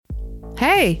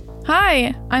Hey.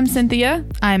 Hi, I'm Cynthia.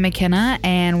 I'm McKenna,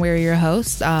 and we're your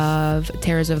hosts of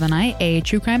Terrors of the Night, a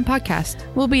true crime podcast.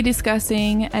 We'll be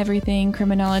discussing everything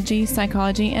criminology,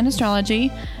 psychology, and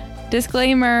astrology.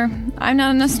 Disclaimer, I'm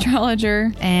not an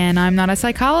astrologer. And I'm not a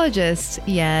psychologist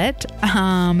yet.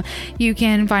 You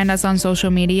can find us on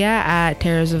social media at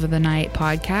Terrors of the Night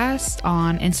podcast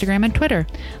on Instagram and Twitter.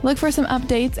 Look for some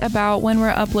updates about when we're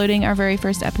uploading our very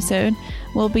first episode.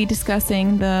 We'll be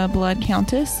discussing the Blood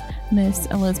Countess, Miss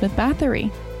Elizabeth Bathory.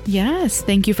 Yes,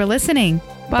 thank you for listening.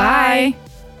 Bye.